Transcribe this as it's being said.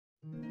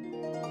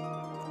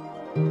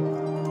Hey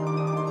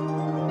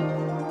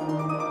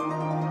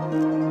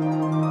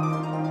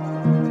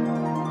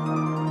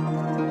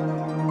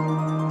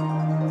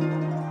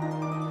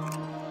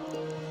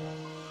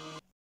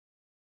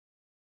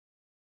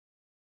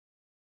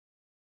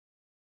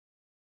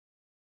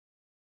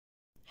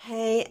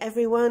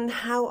everyone,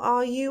 how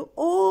are you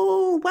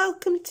all?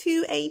 Welcome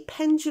to a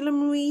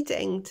pendulum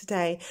reading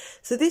today.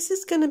 So this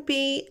is going to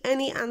be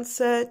any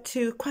answer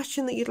to a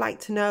question that you'd like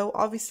to know.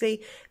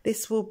 Obviously,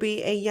 this will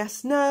be a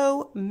yes,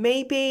 no,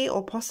 maybe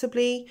or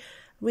possibly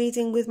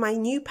reading with my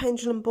new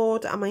pendulum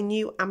board and my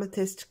new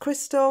amethyst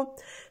crystal.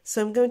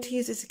 So I'm going to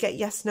use it to get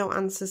yes, no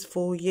answers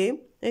for you.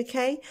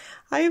 Okay,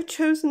 I have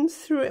chosen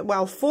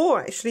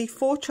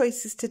four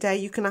choices today.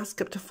 You can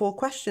ask up to 4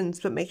 questions,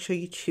 but make sure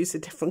you choose a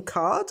different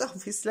card,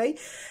 obviously.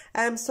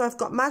 So I've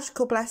got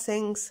magical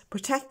blessings,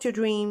 protect your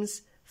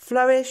dreams,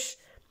 flourish,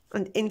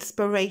 and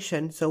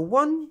inspiration. So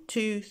 1,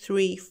 2,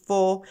 3,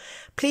 4.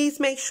 Please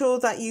make sure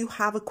that you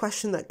have a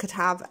question that could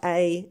have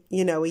a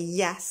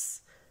yes,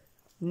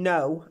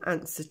 no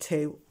answer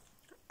to.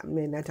 I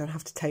mean, I don't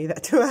have to tell you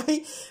that, do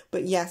I?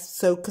 But yes,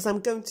 so because I'm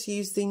going to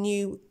use the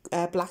new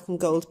black and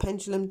gold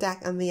pendulum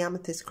deck and the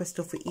amethyst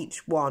crystal for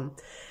each one.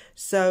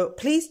 So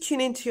please tune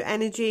into your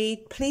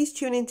energy. Please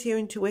tune into your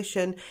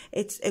intuition.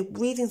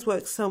 Readings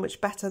work so much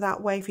better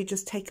that way if you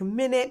just take a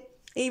minute,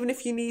 even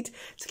if you need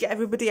to get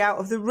everybody out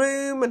of the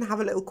room and have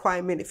a little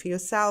quiet minute for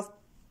yourself.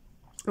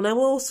 And I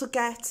will also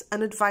get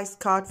an advice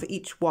card for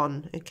each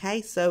one,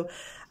 okay? So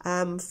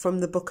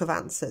from the Book of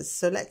Answers.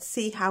 So let's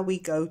see how we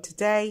go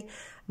today.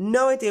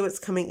 No idea what's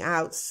coming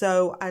out,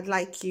 so I'd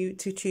like you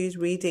to choose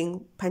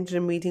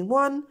pendulum reading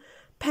 1,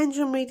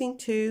 pendulum reading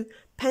 2,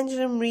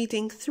 pendulum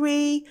reading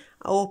 3,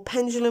 or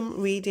pendulum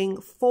reading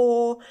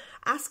 4.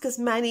 Ask as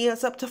many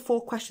as up to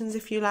 4 questions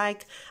if you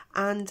like,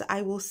 and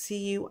I will see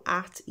you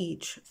at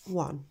each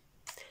one.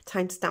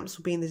 Timestamps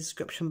will be in the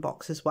description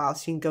box as well,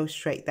 so you can go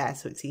straight there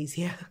so it's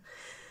easier.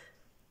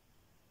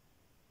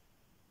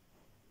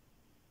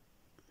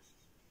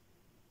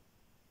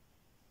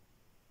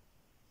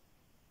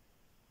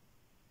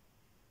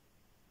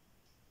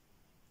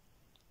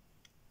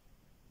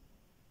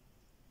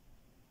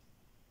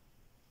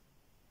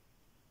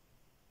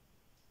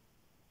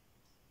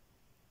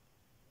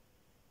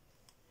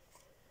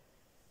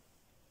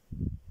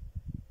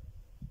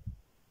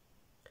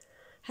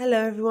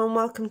 Hello everyone,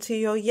 welcome to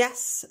your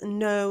yes,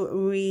 no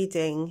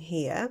reading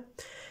here.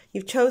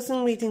 You've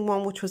chosen reading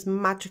 1, which was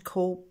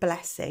magical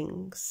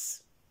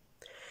blessings.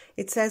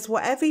 It says,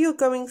 whatever you're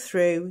going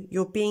through,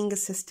 you're being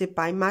assisted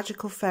by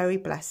magical fairy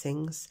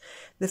blessings.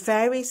 The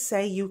fairies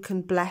say you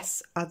can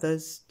bless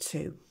others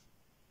too.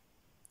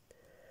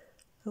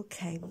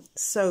 Okay,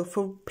 so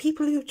for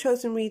people who've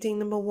chosen reading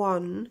number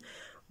 1,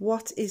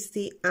 what is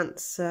the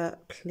answer,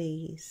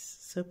 please?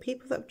 So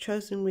people that have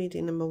chosen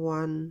reading number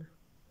 1,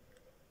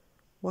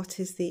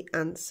 what is the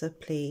answer,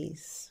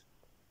 please?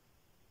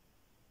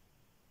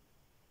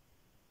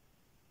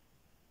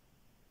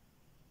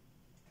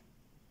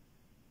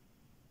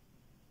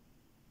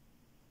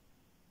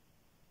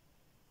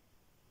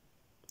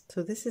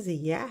 So this is a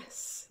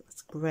yes.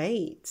 That's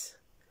great.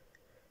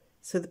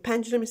 So the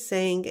pendulum is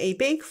saying a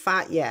big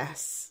fat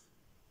yes.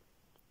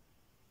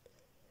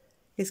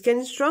 It's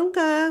getting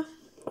stronger.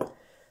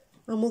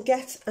 And we'll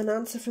get an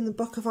answer from the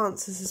Book of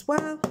Answers as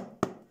well.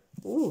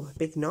 Ooh, a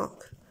big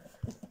knock.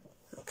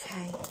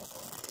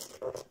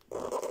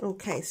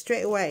 Okay,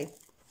 straight away.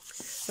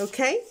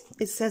 Okay,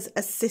 it says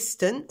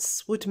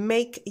assistance would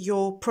make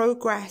your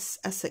progress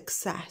a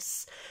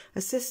success.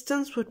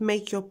 Assistance would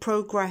make your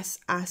progress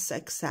a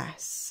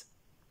success.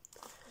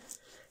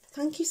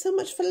 Thank you so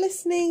much for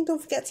listening.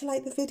 Don't forget to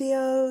like the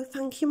video.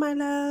 Thank you, my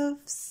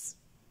loves.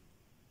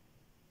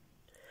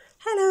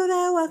 Hello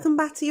there, welcome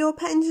back to your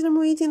pendulum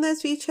reading. Those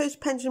of you who chose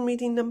pendulum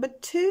reading number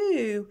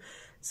 2.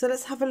 So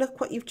let's have a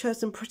look what you've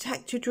chosen.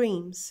 Protect your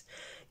dreams.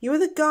 You are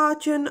the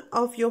guardian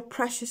of your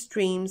precious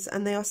dreams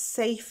and they are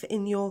safe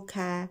in your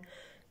care.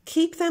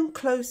 Keep them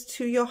close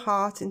to your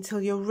heart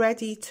until you're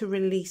ready to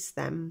release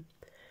them.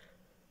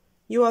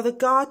 You are the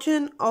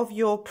guardian of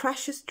your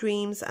precious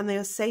dreams and they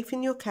are safe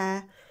in your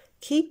care.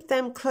 Keep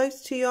them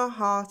close to your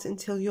heart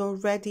until you're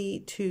ready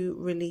to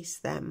release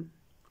them.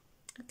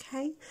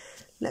 Okay,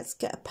 let's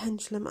get a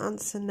pendulum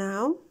answer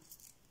now.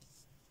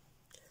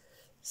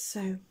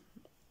 So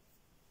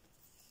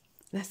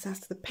let's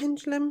ask the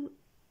pendulum.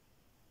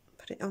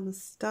 Put it on the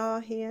star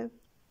here.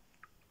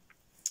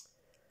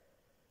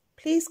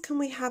 Please can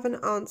we have an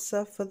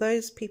answer for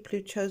those people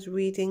who chose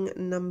reading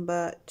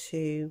number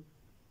 2?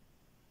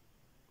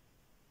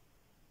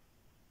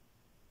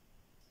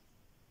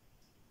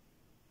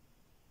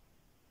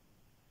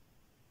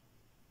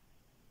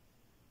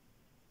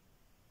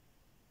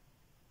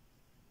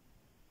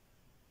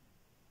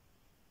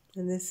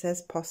 And this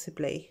says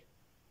possibly.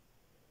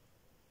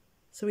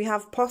 So we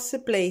have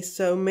possibly,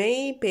 so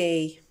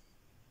maybe,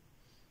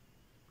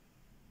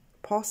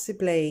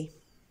 possibly.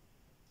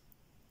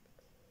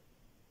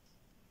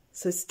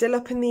 So it's still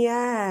up in the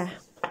air.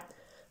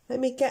 Let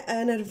me get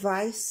an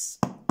advice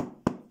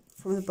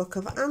from the Book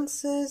of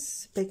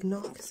Answers. Big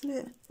knock, isn't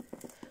it?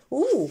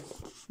 Ooh,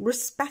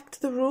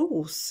 respect the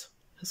rules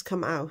has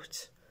come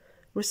out.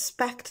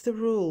 Respect the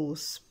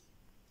rules.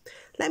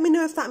 Let me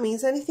know if that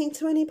means anything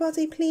to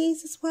anybody,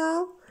 please, as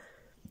well.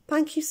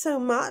 Thank you so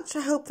much.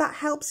 I hope that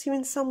helps you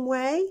in some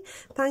way.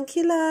 Thank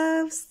you,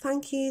 loves.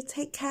 Thank you.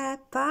 Take care.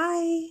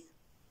 Bye.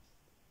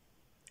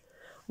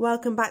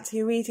 Welcome back to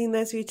your reading.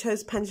 Those of you who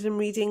chose Pendulum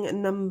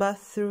reading number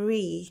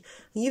 3.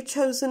 You've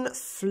chosen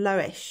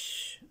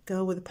Flourish.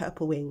 Girl with the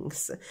purple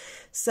wings.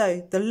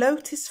 So the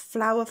Lotus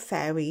Flower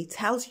Fairy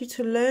tells you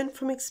to learn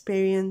from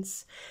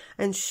experience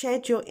and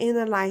shed your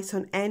inner light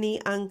on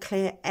any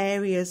unclear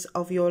areas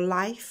of your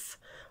life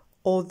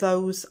or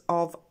those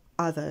of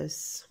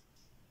others.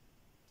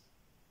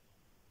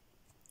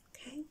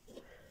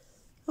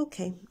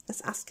 Okay,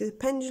 let's ask you the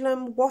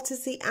pendulum. What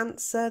is the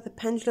answer? The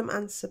pendulum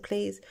answer,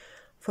 please,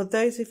 for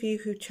those of you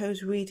who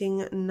chose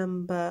reading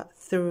number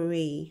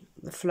 3,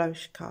 the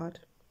Flourish card.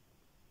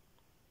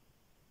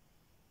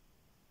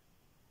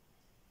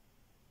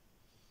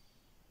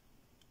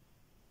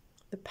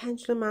 The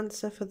pendulum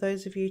answer for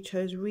those of you who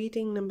chose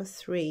reading number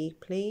 3,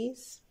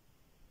 please.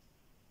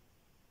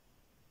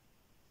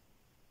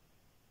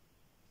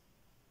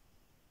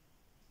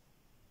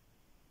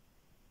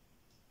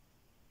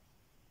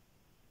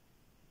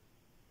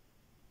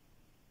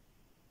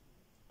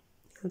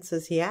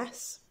 Answers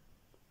yes.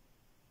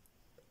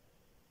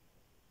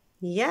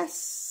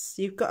 Yes,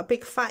 you've got a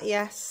big fat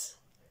yes.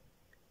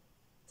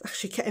 It's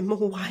actually getting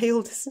more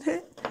wild, isn't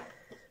it?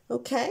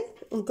 Okay,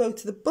 we'll go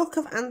to the Book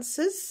of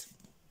Answers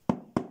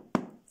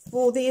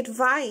for the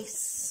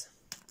advice.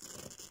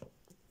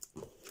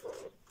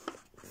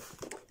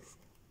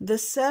 The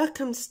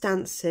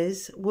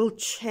circumstances will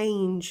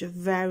change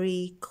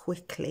very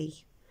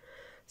quickly.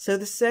 So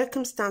the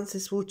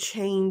circumstances will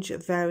change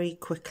very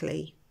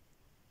quickly.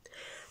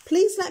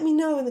 Please let me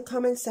know in the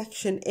comment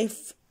section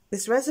if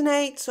this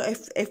resonates or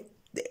if it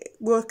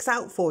works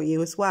out for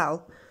you as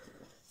well.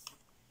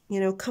 You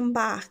know, come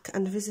back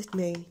and visit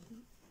me.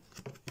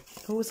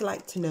 I always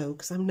like to know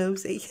because I'm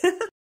nosy.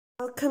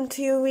 Welcome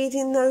to your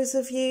reading, those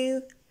of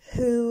you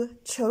who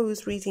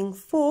chose reading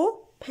 4,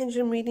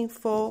 Pendulum reading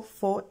 4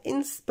 for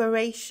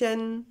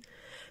inspiration.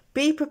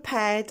 Be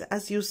prepared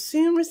as you'll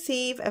soon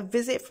receive a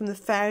visit from the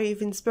Fairy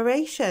of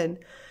Inspiration.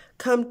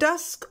 Come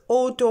dusk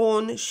or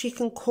dawn, she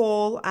can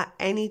call at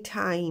any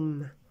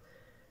time.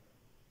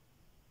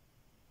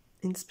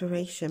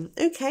 Inspiration.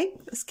 Okay,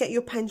 let's get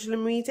your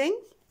pendulum reading.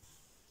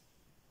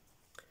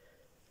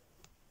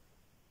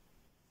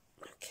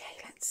 Okay,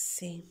 let's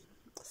see.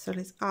 So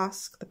let's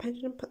ask the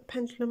pendulum, put the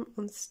pendulum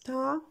on the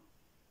star.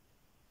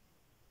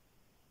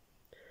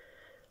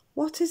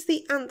 What is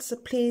the answer,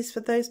 please,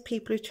 for those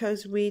people who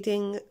chose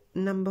reading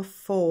number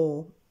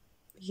 4,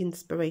 the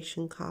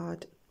inspiration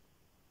card?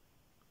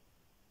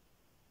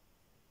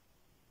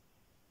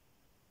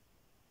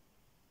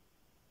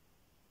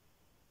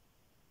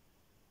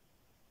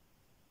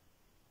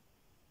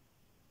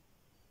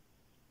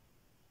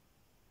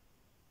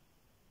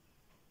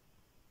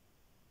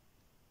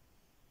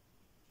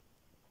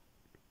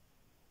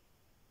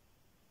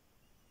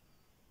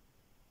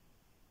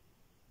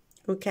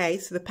 Okay,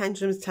 so the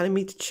pendulum is telling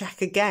me to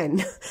check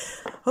again.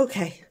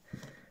 Okay,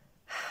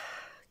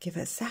 give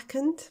it a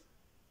second.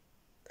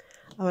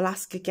 I will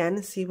ask again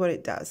and see what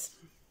it does.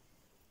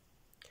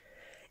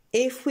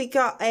 If we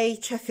got a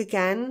check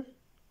again,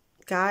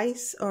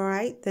 guys, all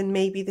right, then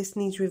maybe this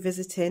needs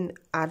revisiting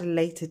at a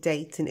later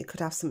date and it could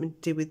have something to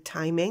do with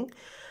timing.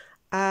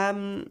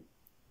 So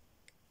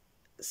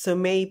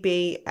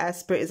maybe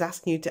Spirit is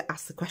asking you to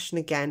ask the question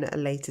again at a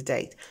later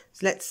date.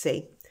 So let's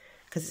see,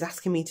 because it's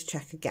asking me to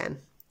check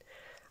again.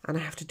 And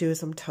I have to do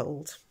as I'm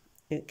told.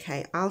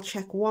 Okay, I'll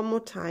check one more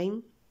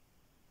time.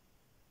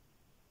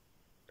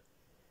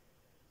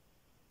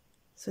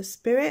 So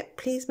Spirit,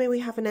 please may we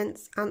have an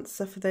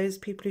answer for those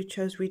people who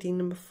chose reading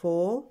number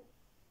 4.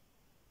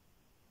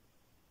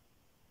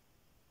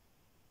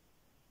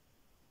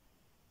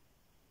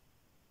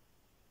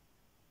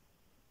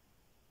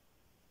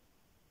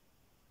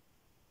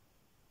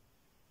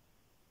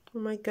 Oh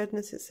my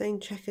goodness, it's saying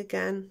check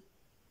again.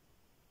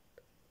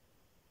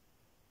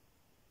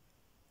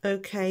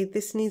 Okay,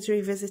 this needs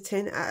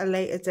revisiting at a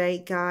later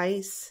date,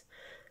 guys.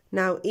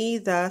 Now,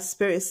 either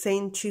Spirit is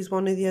saying choose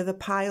one of the other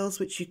piles,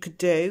 which you could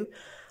do,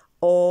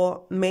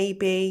 or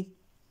maybe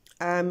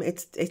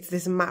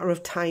there's a matter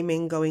of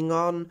timing going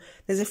on.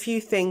 There's a few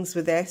things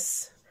with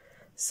this.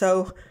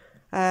 So,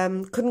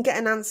 couldn't get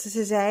an answer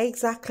today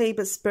exactly,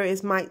 but Spirit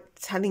is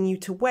telling you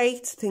to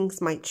wait. Things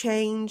might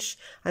change,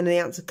 and the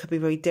answer could be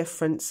very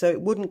different. So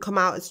it wouldn't come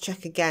out as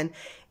check again.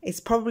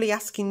 It's probably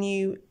asking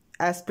you,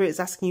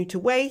 Spirit's asking you to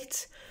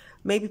wait.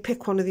 Maybe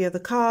pick one of the other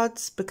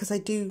cards, because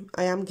I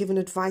am giving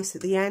advice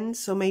at the end,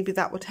 so maybe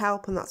that would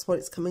help, and that's what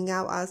it's coming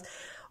out as.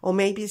 Or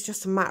maybe it's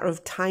just a matter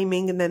of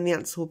timing, and then the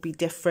answer will be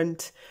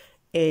different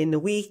in a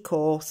week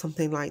or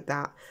something like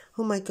that.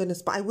 Oh my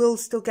goodness, but I will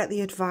still get the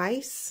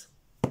advice.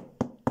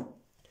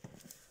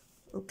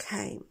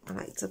 Okay, I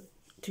like to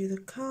do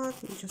the card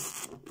and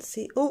just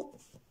see. Oh,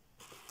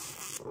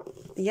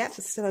 yep,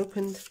 it's still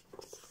opened.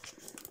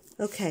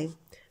 Okay,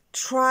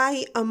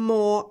 Try a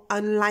more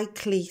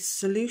unlikely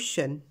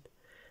solution.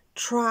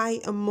 Try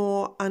a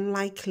more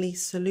unlikely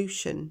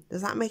solution.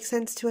 Does that make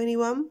sense to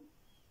anyone?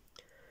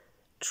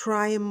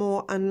 Try a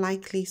more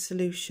unlikely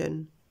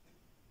solution.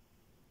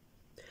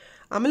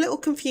 I'm a little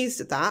confused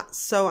at that,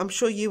 so I'm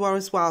sure you are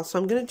as well. So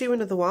I'm going to do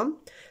another one.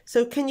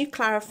 So can you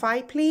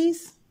clarify,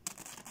 please?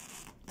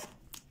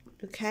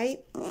 Okay.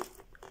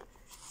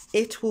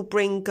 It will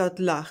bring good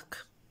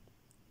luck.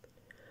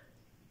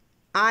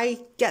 I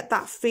get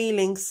that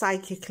feeling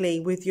psychically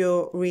with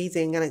your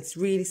reading, and it's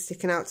really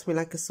sticking out to me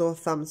like a sore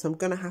thumb, so I'm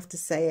going to have to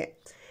say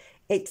it.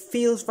 It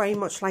feels very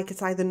much like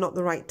it's either not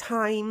the right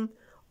time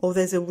or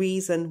there's a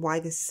reason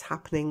why this is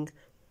happening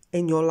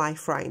in your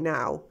life right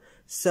now.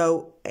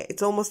 So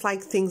it's almost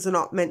like things are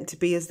not meant to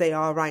be as they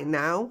are right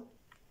now,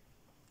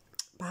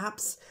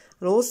 perhaps.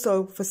 And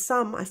also for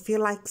some, I feel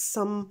like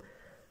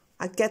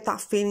I get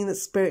that feeling that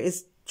Spirit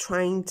is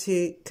trying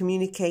to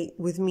communicate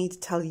with me to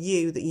tell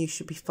you that you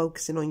should be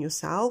focusing on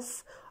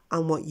yourself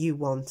and what you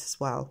want as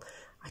well.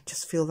 I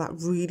just feel that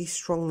really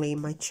strongly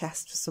in my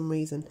chest for some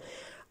reason.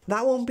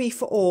 That won't be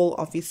for all,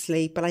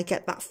 obviously, but I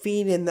get that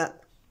feeling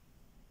that,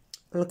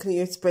 looking at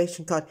your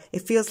inspiration card,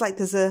 it feels like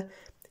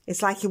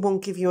it's like it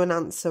won't give you an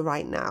answer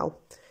right now.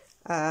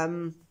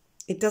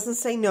 It doesn't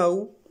say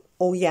no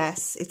or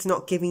yes. It's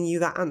not giving you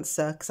that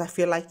answer because I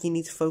feel like you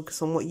need to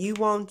focus on what you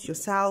want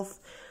yourself.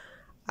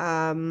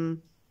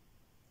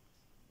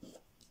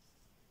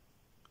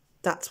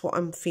 That's what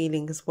I'm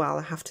feeling as well,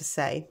 I have to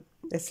say.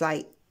 It's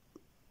like,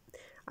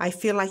 I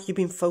feel like you've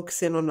been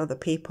focusing on other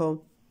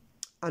people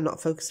and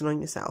not focusing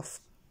on yourself.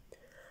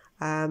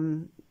 So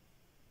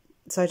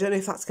I don't know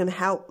if that's going to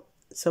help.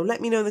 So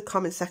let me know in the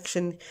comment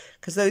section,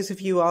 because those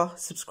of you who are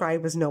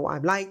subscribers know what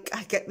I'm like.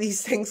 I get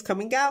these things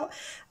coming out.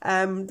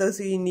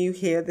 Those of you new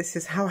here, this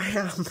is how I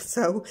am.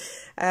 So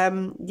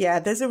yeah,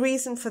 there's a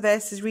reason for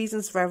this. There's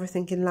reasons for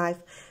everything in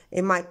life.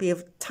 It might be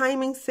a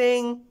timing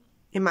thing.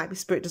 It might be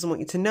Spirit doesn't want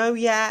you to know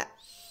yet.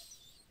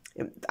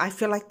 I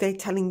feel like they're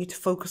telling you to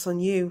focus on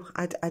you.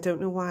 I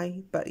don't know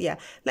why, but yeah.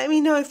 Let me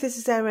know if this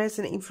is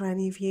resonating for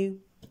any of you.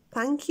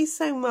 Thank you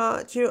so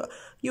much. You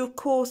of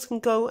course can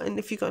go, and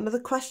if you've got another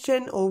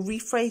question or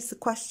rephrase the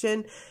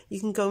question, you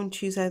can go and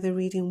choose either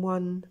reading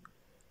 1,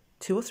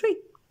 2 or 3.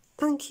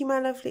 Thank you, my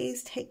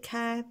lovelies. Take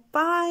care.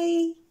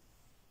 Bye.